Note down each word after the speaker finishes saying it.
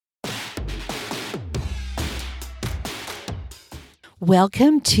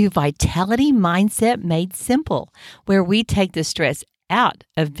Welcome to Vitality Mindset Made Simple, where we take the stress out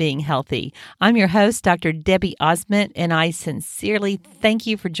of being healthy. I'm your host, Dr. Debbie Osment, and I sincerely thank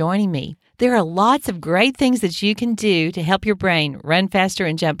you for joining me. There are lots of great things that you can do to help your brain run faster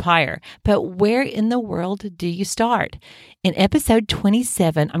and jump higher, but where in the world do you start? In episode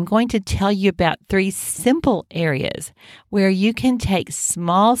 27, I'm going to tell you about 3 simple areas where you can take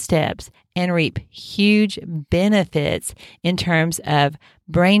small steps and reap huge benefits in terms of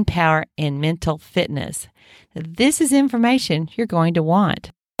brain power and mental fitness. This is information you're going to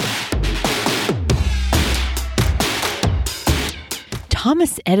want.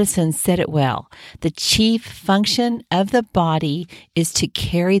 Thomas Edison said it well. The chief function of the body is to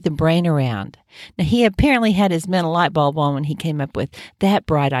carry the brain around. Now, he apparently had his mental light bulb on when he came up with that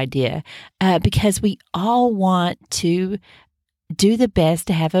bright idea, because we all want to do the best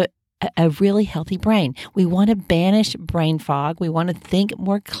to have a really healthy brain. We want to banish brain fog. We want to think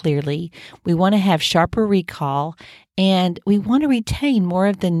more clearly. We want to have sharper recall, and we want to retain more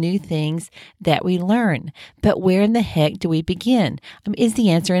of the new things that we learn. But where in the heck do we begin? Is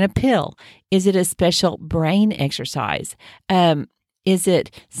the answer in a pill? Is it a special brain exercise? Is it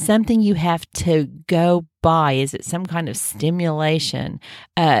something you have to go by? Is it some kind of stimulation?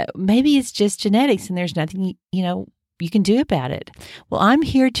 Maybe it's just genetics and there's nothing, you can do about it. Well, I'm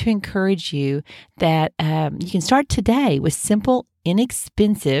here to encourage you that you can start today with simple,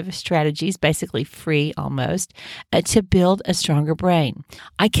 inexpensive strategies, basically free almost, to build a stronger brain.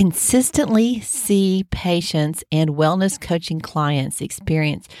 I consistently see patients and wellness coaching clients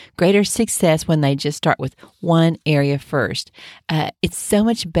experience greater success when they just start with one area first. It's so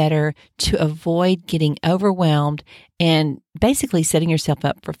much better to avoid getting overwhelmed and basically setting yourself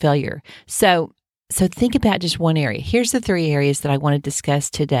up for failure. So think about just one area. Here's the 3 areas that I want to discuss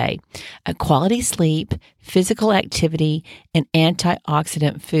today: quality sleep, physical activity, and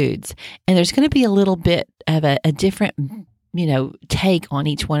antioxidant foods. And there's going to be a little bit of a different, take on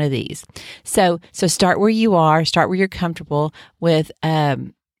each one of these. So start where you are, start where you're comfortable with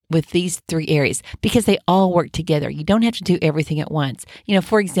these 3 areas, because they all work together. You don't have to do everything at once.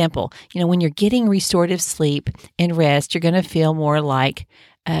 For example, when you're getting restorative sleep and rest, you're going to feel more like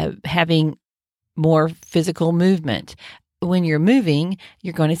having more physical movement. When you're moving,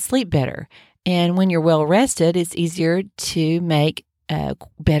 you're going to sleep better. And when you're well rested, it's easier to make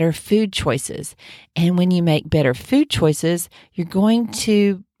better food choices. And when you make better food choices, you're going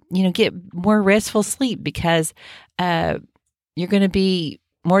to, get more restful sleep because you're going to be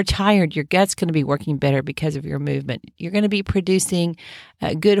more tired. Your gut's going to be working better because of your movement. You're going to be producing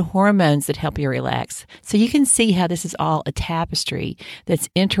good hormones that help you relax. So you can see how this is all a tapestry that's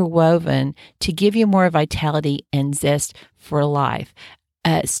interwoven to give you more vitality and zest for life.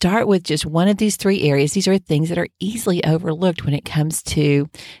 Start with just one of these 3 areas. These are things that are easily overlooked when it comes to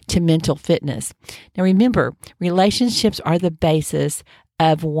mental fitness. Now remember, relationships are the basis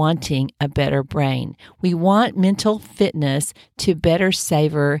of wanting a better brain. We want mental fitness to better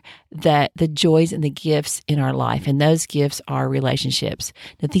savor the joys and the gifts in our life, and those gifts are relationships.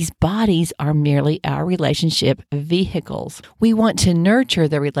 Now, these bodies are merely our relationship vehicles. We want to nurture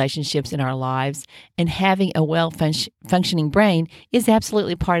the relationships in our lives, and having a well-functioning brain is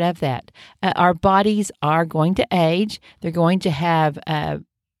absolutely part of that. Our bodies are going to age. They're going to have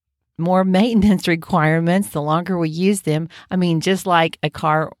more maintenance requirements the longer we use them. Just like a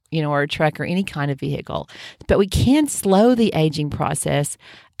car, or a truck or any kind of vehicle. But we can slow the aging process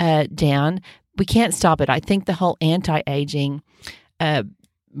down. We can't stop it. I think the whole anti-aging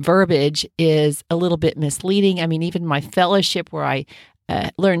verbiage is a little bit misleading. Even my fellowship where I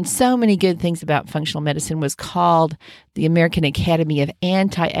learned so many good things about functional medicine was called the American Academy of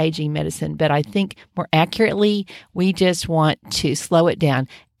Anti-Aging Medicine. But I think more accurately, we just want to slow it down.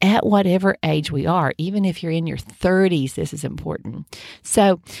 At whatever age we are, even if you're in your 30s, this is important.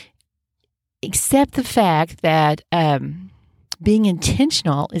 So accept the fact that being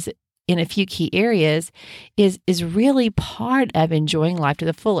intentional is in a few key areas is really part of enjoying life to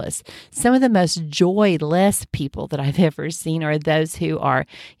the fullest. Some of the most joyless people that I've ever seen are those who are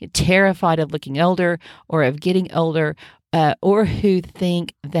terrified of looking older or of getting older, or who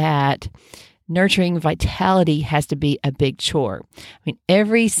think that nurturing vitality has to be a big chore.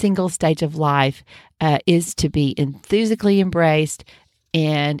 Every single stage of life is to be enthusiastically embraced,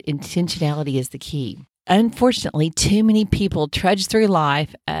 and intentionality is the key. Unfortunately, too many people trudge through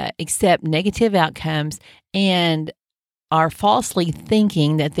life, accept negative outcomes, and are falsely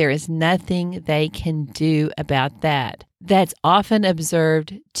thinking that there is nothing they can do about that. That's often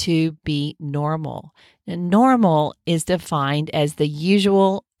observed to be normal. And normal is defined as the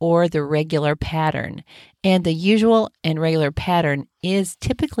usual or the regular pattern. And the usual and regular pattern is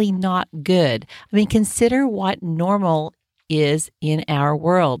typically not good. I mean, consider what normal is in our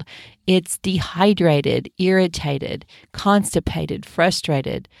world. It's dehydrated, irritated, constipated,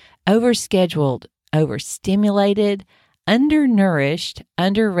 frustrated, overscheduled, overstimulated, undernourished,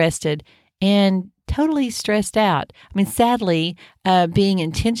 underrested, and totally stressed out. I mean, sadly, being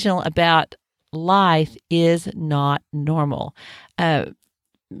intentional about life is not normal.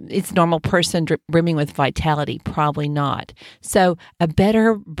 It's normal person brimming with vitality, probably not. So a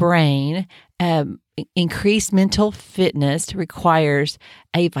better brain, increased mental fitness requires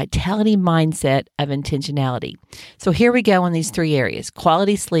a vitality mindset of intentionality. So here we go on these three areas: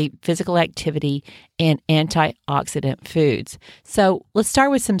 quality sleep, physical activity, and antioxidant foods. So let's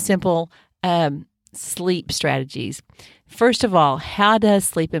start with some simple sleep strategies. First of all, how does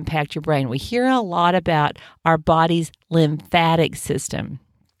sleep impact your brain? We hear a lot about our body's lymphatic system.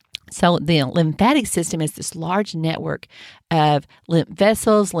 So the lymphatic system is this large network of lymph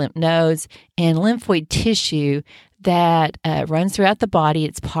vessels, lymph nodes, and lymphoid tissue that runs throughout the body.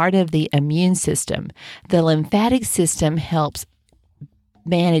 It's part of the immune system. The lymphatic system helps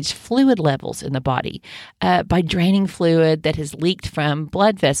manage fluid levels in the body by draining fluid that has leaked from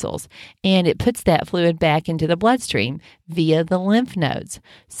blood vessels, and it puts that fluid back into the bloodstream via the lymph nodes.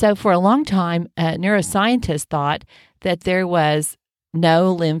 So for a long time, neuroscientists thought that there was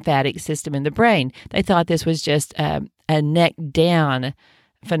no lymphatic system in the brain. They thought this was just a neck down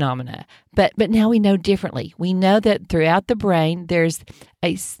phenomena. But now we know differently. We know that throughout the brain, there's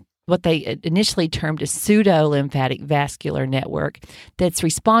what they initially termed a pseudo-lymphatic vascular network that's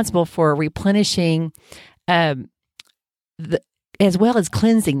responsible for replenishing as well as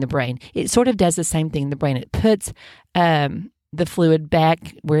cleansing the brain. It sort of does the same thing in the brain. It puts the fluid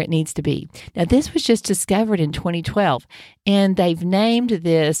back where it needs to be. Now, this was just discovered in 2012, and they've named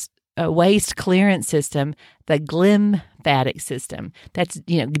this waste clearance system the glymphatic system. That's,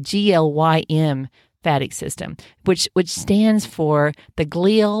 GLYM lymphatic system, which stands for the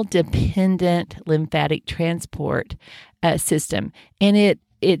glial dependent lymphatic transport system, and it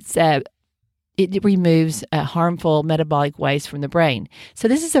removes harmful metabolic waste from the brain. So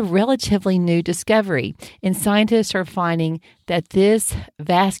this is a relatively new discovery, and scientists are finding that this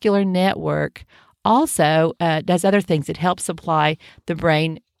vascular network also does other things. It helps supply the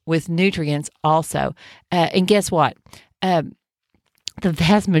brain with nutrients also. And guess what? The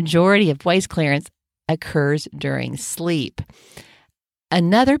vast majority of waste clearance occurs during sleep.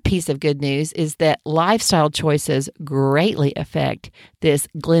 Another piece of good news is that lifestyle choices greatly affect this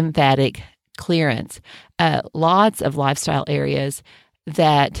glymphatic clearance. Lots of lifestyle areas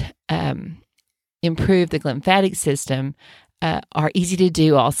that improve the glymphatic system are easy to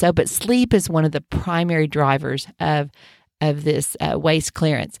do also, but sleep is one of the primary drivers of this waste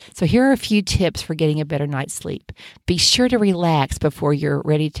clearance. So here are a few tips for getting a better night's sleep. Be sure to relax before you're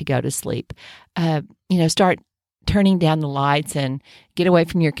ready to go to sleep. Start turning down the lights and get away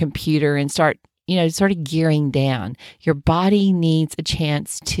from your computer and start sort of gearing down. Your body needs a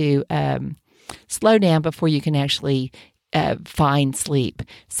chance to slow down before you can actually find sleep.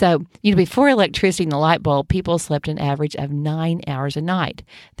 So, before electricity and the light bulb, people slept an average of 9 hours a night.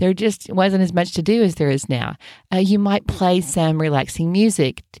 There just wasn't as much to do as there is now. You might play some relaxing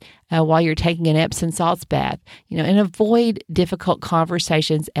music while you're taking an Epsom salts bath, and avoid difficult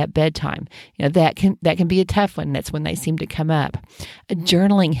conversations at bedtime. That can be a tough one. That's when they seem to come up.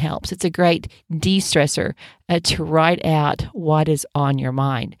 Journaling helps. It's a great de-stressor to write out what is on your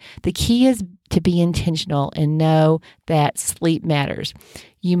mind. The key is to be intentional and know that sleep matters.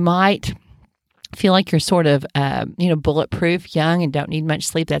 You might feel like you're sort of, bulletproof, young, and don't need much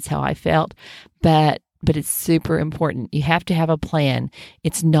sleep. That's how I felt. But it's super important. You have to have a plan.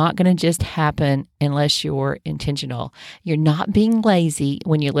 It's not going to just happen unless you're intentional. You're not being lazy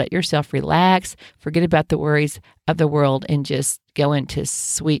when you let yourself relax, forget about the worries of the world, and just go into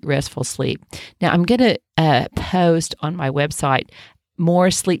sweet, restful sleep. Now, I'm going to post on my website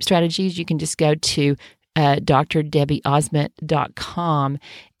more sleep strategies. You can just go to drdebbieosment.com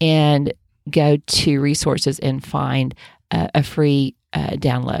and go to resources and find a free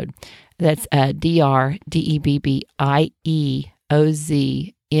download. That's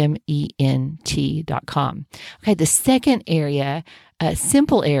DRDEBBIEOZMENT.com. Okay, the second area, a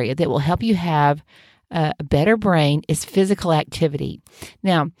simple area that will help you have a better brain is physical activity.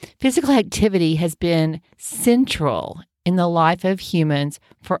 Now, physical activity has been central in the life of humans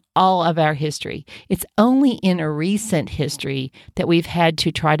for all of our history. It's only in a recent history that we've had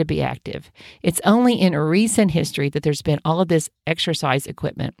to try to be active. It's only in a recent history that there's been all of this exercise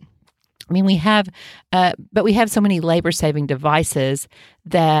equipment. I mean, we have so many labor-saving devices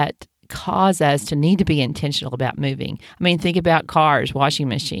that cause us to need to be intentional about moving. I mean, think about cars, washing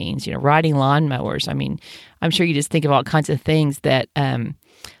machines, riding lawnmowers. I mean, I'm sure you just think of all kinds of things that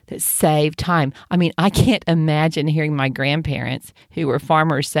save time. I mean, I can't imagine hearing my grandparents, who were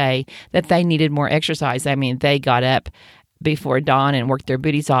farmers, say that they needed more exercise. I mean, they got up before dawn and worked their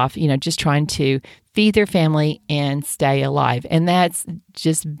booties off, just trying to feed their family and stay alive. And that's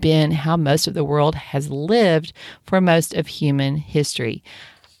just been how most of the world has lived for most of human history.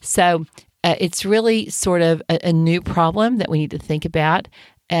 So it's really sort of a new problem that we need to think about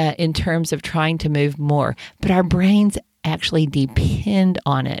in terms of trying to move more. But our brains actually depend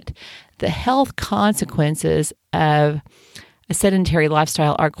on it. The health consequences of a sedentary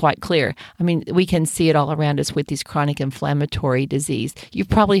lifestyle are quite clear. I mean, we can see it all around us with these chronic inflammatory disease. You've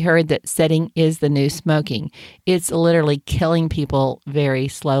probably heard that sitting is the new smoking. It's literally killing people very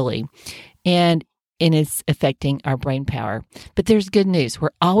slowly. And it's affecting our brain power. But there's good news.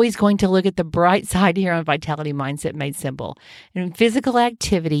 We're always going to look at the bright side here on Vitality Mindset Made Simple. And physical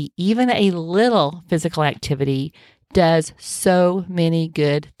activity, even a little physical activity, does so many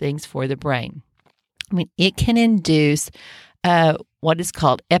good things for the brain. I mean, it can induce what is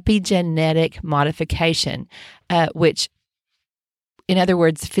called epigenetic modification, which, in other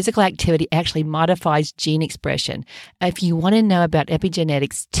words, physical activity actually modifies gene expression. If you want to know about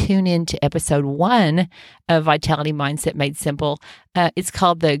epigenetics, tune in to episode 1 of Vitality Mindset Made Simple. It's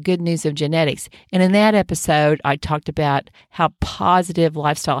called The Good News of Genetics. And in that episode, I talked about how positive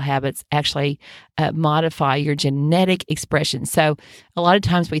lifestyle habits actually modify your genetic expression. So a lot of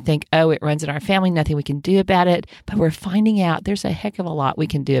times we think, oh, it runs in our family, nothing we can do about it. But we're finding out there's a heck of a lot we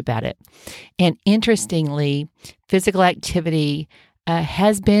can do about it. And interestingly, physical activity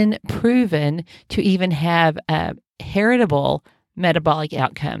has been proven to even have heritable metabolic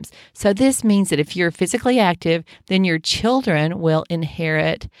outcomes. So this means that if you're physically active, then your children will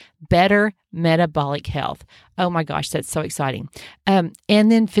inherit better metabolic health. Oh my gosh, that's so exciting. And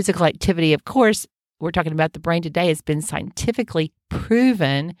then physical activity, of course, we're talking about the brain today, has been scientifically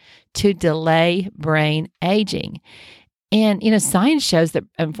proven to delay brain aging. And, science shows that,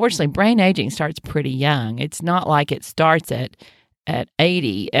 unfortunately, brain aging starts pretty young. It's not like it starts at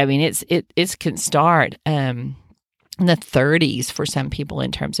 80. I mean, it can start in the 30s for some people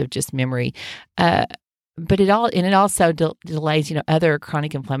in terms of just memory. But it also delays, other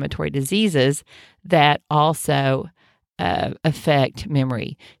chronic inflammatory diseases that also affect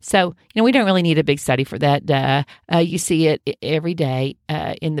memory. So, we don't really need a big study for that. You see it every day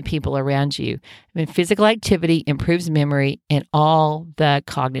in the people around you. I mean, physical activity improves memory and all the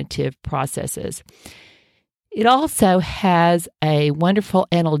cognitive processes. It also has a wonderful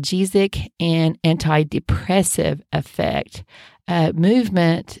analgesic and antidepressive effect.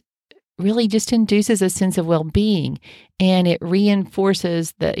 Movement really just induces a sense of well-being, and it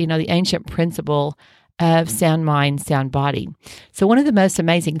reinforces the ancient principle of sound mind, sound body. So one of the most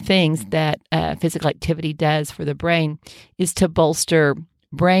amazing things that physical activity does for the brain is to bolster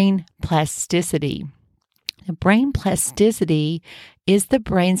brain plasticity. Brain plasticity is the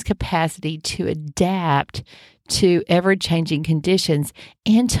brain's capacity to adapt to ever-changing conditions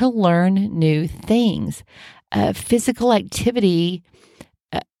and to learn new things. Physical activity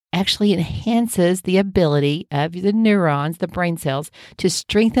actually enhances the ability of the neurons, the brain cells, to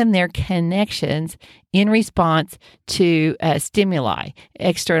strengthen their connections in response to stimuli,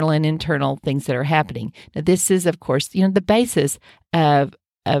 external and internal things that are happening. Now, this is, of course, the basis of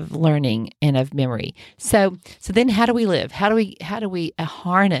learning and of memory. So then how do we live? How do we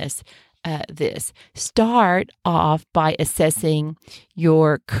harness this? Start off by assessing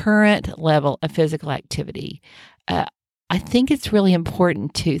your current level of physical activity. I think it's really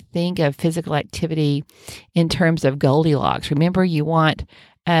important to think of physical activity in terms of Goldilocks. Remember, you want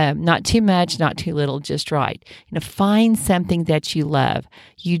not too much, not too little, just right. Find something that you love.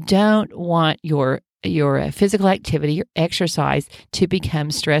 You don't want your physical activity, your exercise, to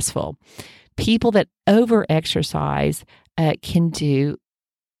become stressful. People that over-exercise can do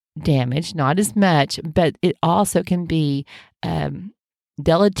damage, not as much, but it also can be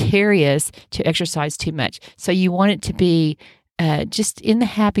deleterious to exercise too much. So you want it to be just in the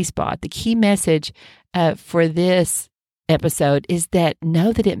happy spot. The key message for this episode is that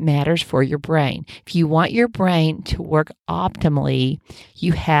know that it matters for your brain. If you want your brain to work optimally,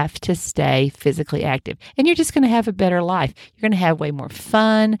 you have to stay physically active. And you're just going to have a better life. You're going to have way more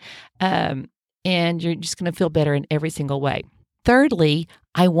fun. and you're just going to feel better in every single way. Thirdly,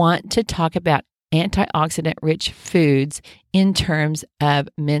 I want to talk about antioxidant-rich foods in terms of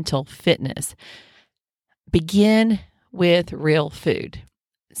mental fitness. Begin with real food.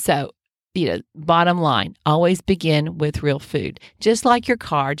 So, bottom line, always begin with real food. Just like your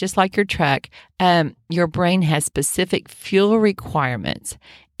car, just like your truck, your brain has specific fuel requirements.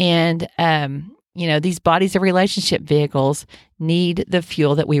 And, these bodies of relationship vehicles need the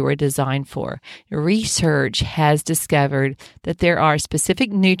fuel that we were designed for. Research has discovered that there are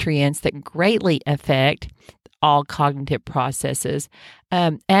specific nutrients that greatly affect all cognitive processes,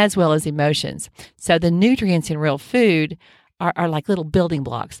 as well as emotions. So the nutrients in real food are like little building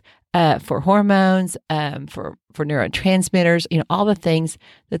blocks for hormones, for neurotransmitters, all the things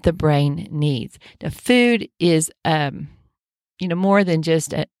that the brain needs. Now, food is more than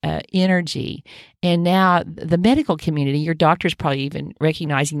just energy. And now the medical community, your doctor's probably even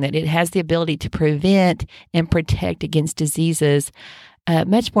recognizing that it has the ability to prevent and protect against diseases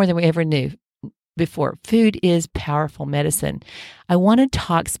much more than we ever knew before. Food is powerful medicine. I want to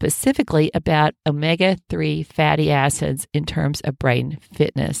talk specifically about omega-3 fatty acids in terms of brain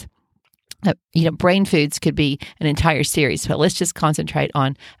fitness. Brain foods could be an entire series, but let's just concentrate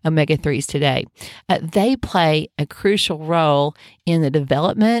on omega-3s today. They play a crucial role in the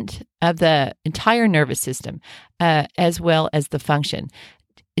development of the entire nervous system, as well as the function.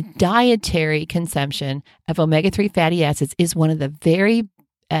 Dietary consumption of omega-3 fatty acids is one of the very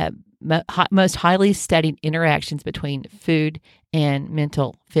most highly studied interactions between food and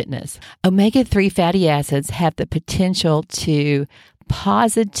mental fitness. Omega-3 fatty acids have the potential to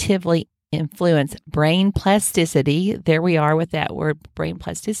positively influence brain plasticity. There we are with that word, brain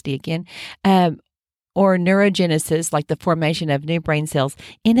plasticity again, or neurogenesis, like the formation of new brain cells,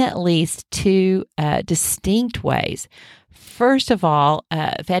 in at least two distinct ways. First of all,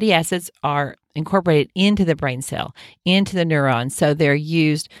 fatty acids are incorporated into the brain cell, into the neurons, so they're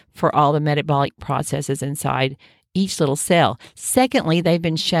used for all the metabolic processes inside each little cell. Secondly, they've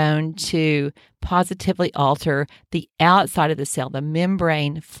been shown to positively alter the outside of the cell, the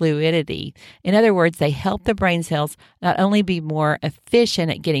membrane fluidity. In other words, they help the brain cells not only be more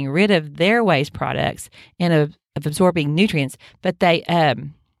efficient at getting rid of their waste products and of absorbing nutrients, but they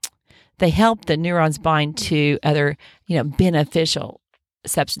help the neurons bind to other, beneficial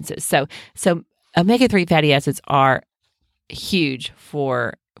substances. So omega-3 fatty acids are huge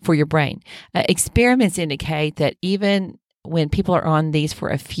for your brain. Experiments indicate that even when people are on these for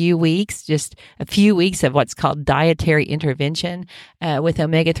a few weeks, just a few weeks of what's called dietary intervention with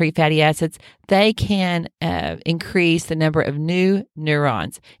omega-3 fatty acids, they can increase the number of new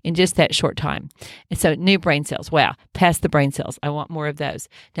neurons in just that short time. And so new brain cells, wow, past the brain cells. I want more of those.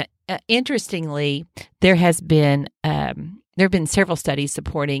 Now, interestingly, there have been several studies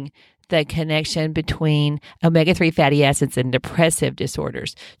supporting the connection between omega-3 fatty acids and depressive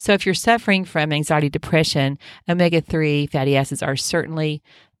disorders. So if you're suffering from anxiety, depression, omega-3 fatty acids are certainly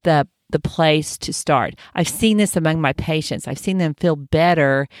the place to start. I've seen this among my patients. I've seen them feel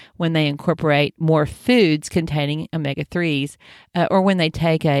better when they incorporate more foods containing omega-3s or when they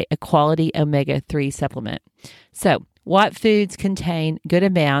take a quality omega-3 supplement. So what foods contain good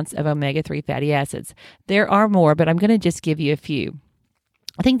amounts of omega-3 fatty acids? There are more, but I'm going to just give you a few.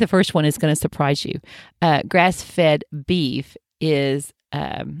 I think the first one is going to surprise you. Grass-fed beef is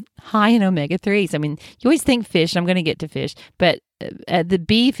high in omega-3s. I mean, you always think fish, and I'm going to get to fish, but the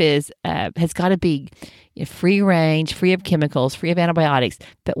beef has got to be free range, free of chemicals, free of antibiotics.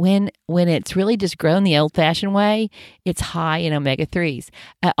 But when it's really just grown the old-fashioned way, it's high in omega-3s.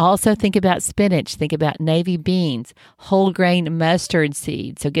 Also think about spinach. Think about navy beans, whole grain mustard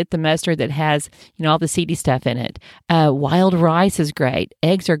seeds. So get the mustard that has all the seedy stuff in it. Wild rice is great.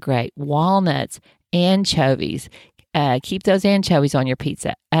 Eggs are great. Walnuts, anchovies. Keep those anchovies on your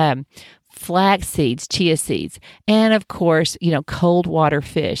pizza. Flax seeds, chia seeds, and of course, cold water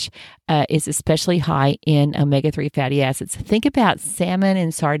fish is especially high in omega-3 fatty acids. Think about salmon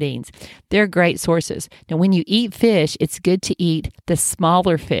and sardines. They're great sources. Now, when you eat fish, it's good to eat the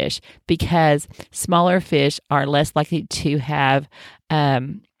smaller fish because smaller fish are less likely to have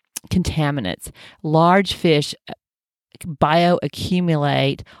contaminants. Large fish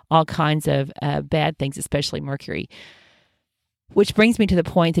bioaccumulate all kinds of bad things, especially mercury. Which brings me to the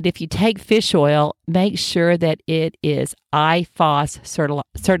point that if you take fish oil, make sure that it is IFOS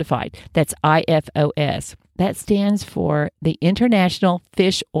certified. That's IFOS. That stands for the International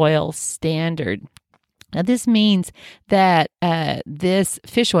Fish Oil Standard. Now, this means that this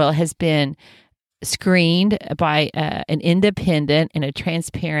fish oil has been screened by an independent and a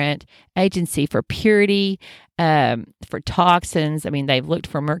transparent agency for purity, for toxins. I mean, they've looked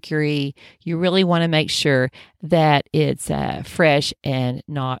for mercury. You really want to make sure that it's fresh and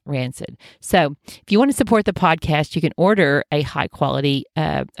not rancid. So if you want to support the podcast, you can order a high quality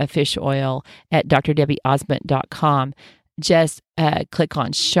fish oil at drdebbieosment.com. Just click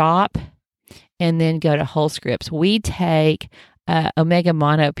on shop and then go to Whole Scripts. We take Omega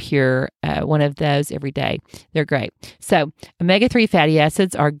Mono Pure, one of those every day. They're great. So omega-3 fatty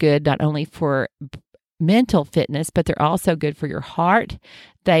acids are good not only for mental fitness, but they're also good for your heart.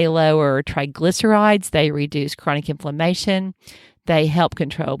 They lower triglycerides. They reduce chronic inflammation. They help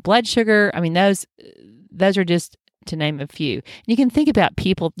control blood sugar. I mean, those are just to name a few. You can think about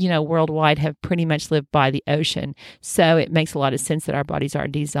people, worldwide have pretty much lived by the ocean. So it makes a lot of sense that our bodies are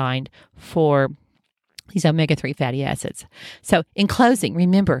designed for these omega-3 fatty acids. So in closing,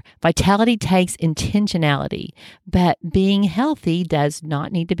 remember, vitality takes intentionality, but being healthy does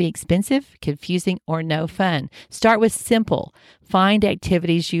not need to be expensive, confusing, or no fun. Start with simple. Find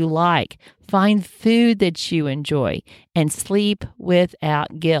activities you like. Find food that you enjoy, and sleep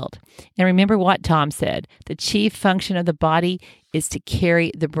without guilt. And remember what Tom said, the chief function of the body is to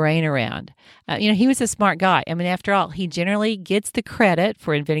carry the brain around. He was a smart guy. I mean, after all, he generally gets the credit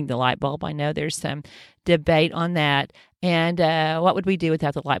for inventing the light bulb. I know there's some debate on that. And what would we do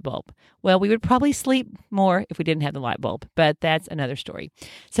without the light bulb? Well, we would probably sleep more if we didn't have the light bulb, but that's another story.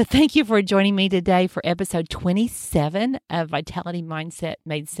 So thank you for joining me today for episode 27 of Vitality Mindset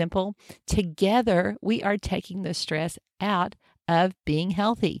Made Simple. Together, we are taking the stress out of being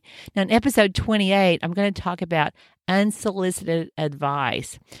healthy. Now, in episode 28, I'm going to talk about unsolicited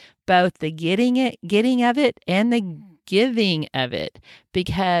advice, both the getting of it and the giving of it,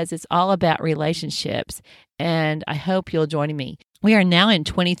 because it's all about relationships. And I hope you'll join me. We are now in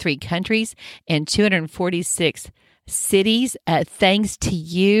 23 countries and 246 cities. Thanks to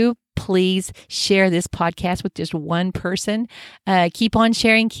you. Please share this podcast with just one person. Keep on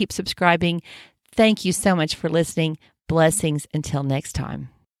sharing, keep subscribing. Thank you so much for listening. Blessings until next time.